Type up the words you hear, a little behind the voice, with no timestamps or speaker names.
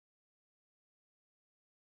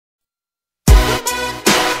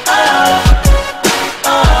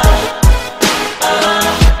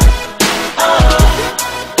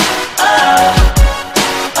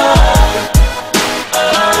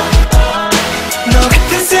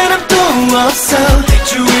없어.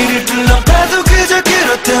 주위를 둘러봐도 그저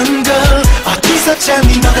그렇던 걸. 어디서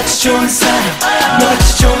찾니 너같이 좋은 사람,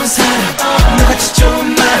 너같이 좋은 사람, 너같이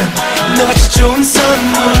좋은 마음, 너같이 좋은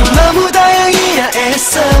선물. 너무 다행이야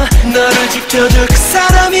애써 너를 지켜줄 그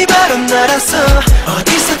사람이 바로 나라서.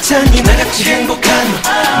 어디서 찾니 나같이 행복한 너,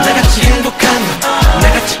 나같이 행복한 너,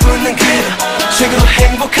 나같이 웃는 그너, 최고로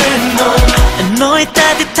행복한 너. 너의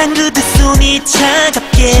따뜻한 그 두 손이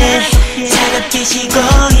차갑게 차갑게 식어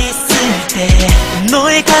있을 때,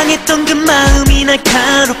 너의 강했던 그 마음이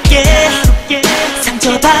날카롭게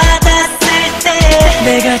상처받았을 때,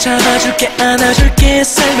 내가 잡아줄게 안아줄게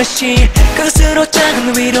살며시 그것으로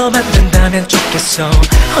작은 위로만 된다면 좋겠어.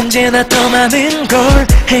 언제나 더 많은 걸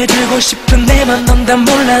해주고 싶은 내 맘 넌 다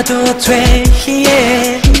몰라도 돼.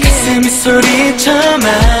 가슴이 소리쳐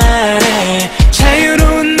말해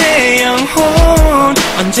자유로운 내 영혼.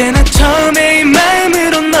 언제나 처음에 이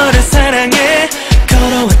마음으로 너를 사랑해.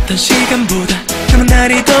 걸어왔던 시간보다 너는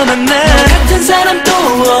날이 더 많아. 너 같은 사람 또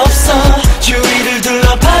없어. 주위를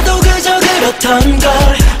둘러봐도 그저 그렇던 걸.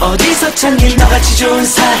 어디서 찾니 너같이 좋은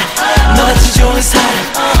사람, 너같이 좋은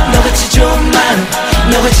사람, 너같이 좋은 마음,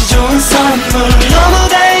 너같이 좋은 선물. 너무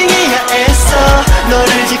다행이야 애써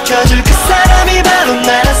너를 지켜줄 그 사람이 바로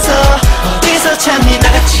나라서. 어디서 찾니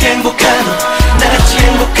나같이 행복한 너, 나같이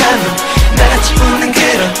행복한 너, 나같이 웃는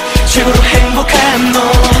그런 최고로 행복한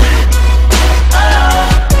너.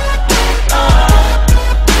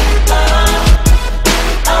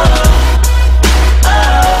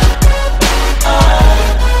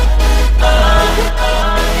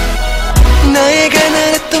 나의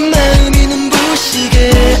가난했던 마음이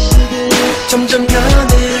눈부시게 점점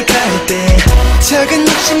변해갈 때, 작은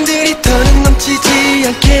욕심들이 더는 넘치지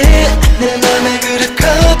않게 내 맘의 그릇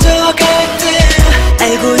커져갈 때,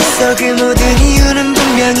 알고 있어 그 모든 이유는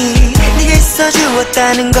분명히 네가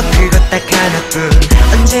있어주었다는 것, 그것 딱 하나뿐.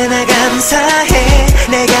 언제나 감사해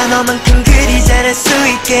내가 너만큼 그리 잘할 수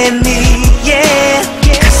있겠니.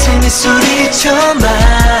 가슴이 소리쳐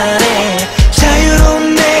말해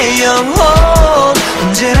자유로운 내 영혼.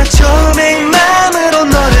 언제나 처음에 이 마음으로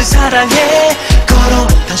너를 사랑해.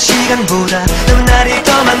 걸어왔던 시간보다 너는 날이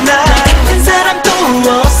더 많아. 나 같은 사람 또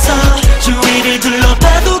없어. 주위를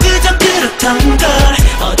둘러봐도 그저 그렇던 걸.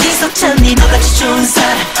 어디서 찾니 너같이 좋은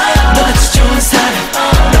사람, 너같이 좋은 사람,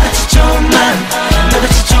 너같이 좋은 마음,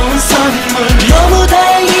 너같이 좋은 선물. 너무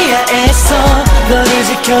다행이야 애써 너를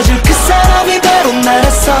지켜줄 그 사람이 바로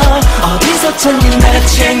나라서. 어디서 찾니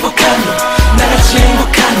나같이 행복한 너, 나같이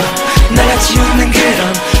행복한 너, 나같이 웃는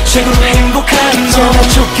그런 최고로 행복한 너. 있잖아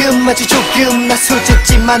조금 아주 조금 나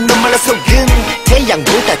소졌지만 너 말라 속은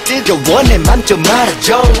태양보다 뜨거워 내 맘 좀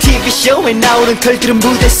알아줘. TV쇼에 나오는 걸들은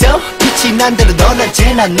무대에서 빛이 난대로 넌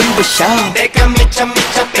언제나 눈부셔. 내가 미쳐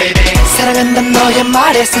미쳐 baby. 사랑한단 너의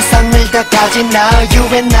말에 세상을 다 가진 나. You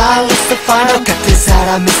and I is the final. 같은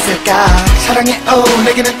사람 있을까. 사랑해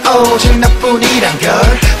내게는 오직 너뿐이란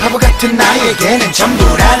걸. 바보 같은 나에게는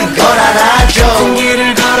전부라는 걸 알아줘. 같은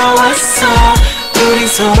길을 걸어왔어. 우린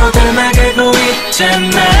서로 닮아가고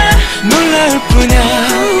있잖아. 놀라울 뿐이야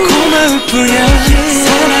고마울 뿐이야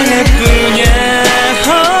사랑할 뿐이야.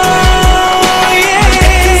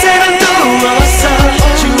 같은 사람도 없어.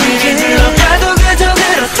 주위를 둘러봐도 그저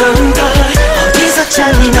그렇던 걸. 어디서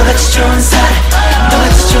찾니 너같이 좋은 사람,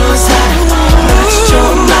 너같이 좋은 사람, 너같이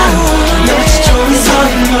좋은 마음, 너같이 좋은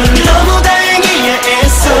선물. 너무 다행이야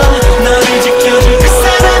애써 너를 지켜줄 그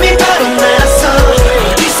사람이 바로 나라서.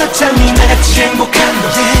 어디서 찾니 나같이 행복한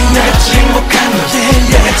너, 나같이 행복한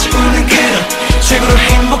너, 나같이